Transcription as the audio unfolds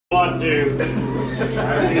want to.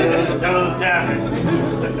 I feel those toes tapping.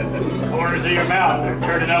 Corners of your mouth are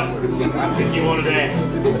turning upwards. I think you want to dance.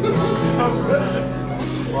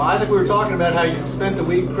 Well, Isaac, we were talking about how you spent the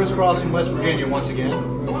week crisscrossing West Virginia once again.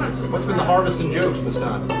 What's been the harvest and jokes this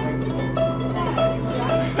time?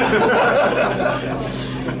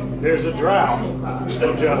 There's a drought.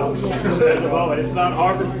 No jokes. At the moment, it's not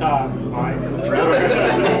harvest time, Mike. Drought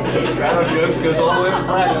of jokes goes all the way from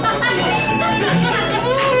practice.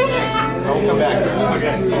 I'll come back here.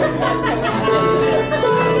 Okay.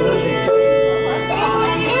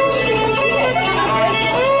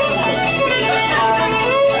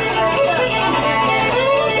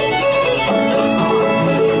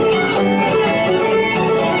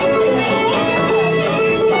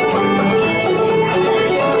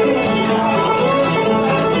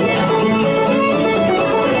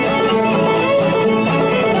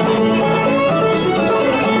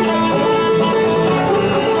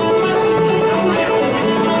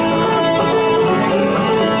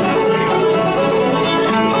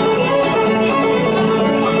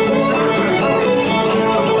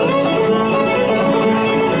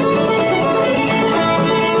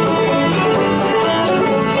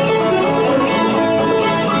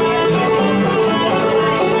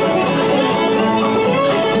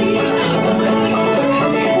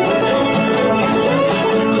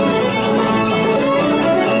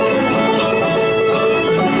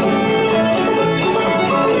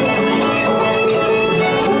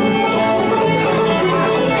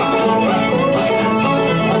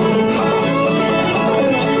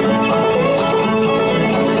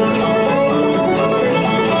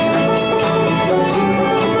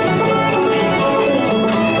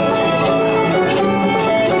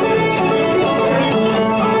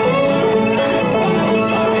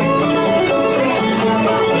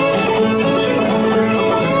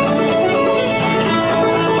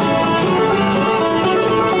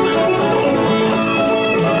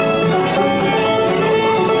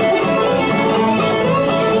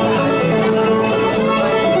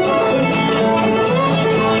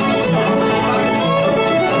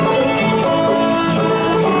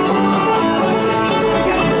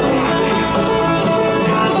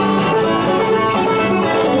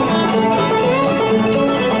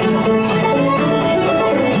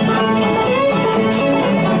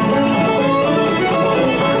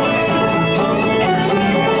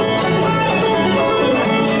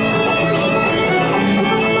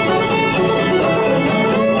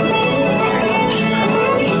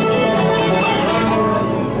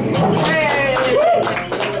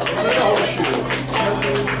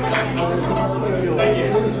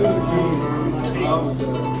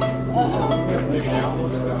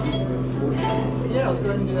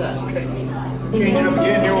 Change it up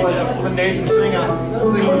again. Here we'll have Nathan sing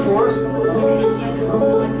one for us.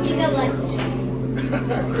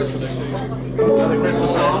 Christmas. Another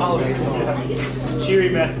Christmas song, holiday song. Cheery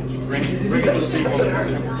message. Bring it to the people.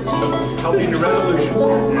 Helping to resolutions.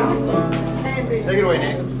 Take it away,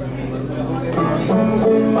 Nate.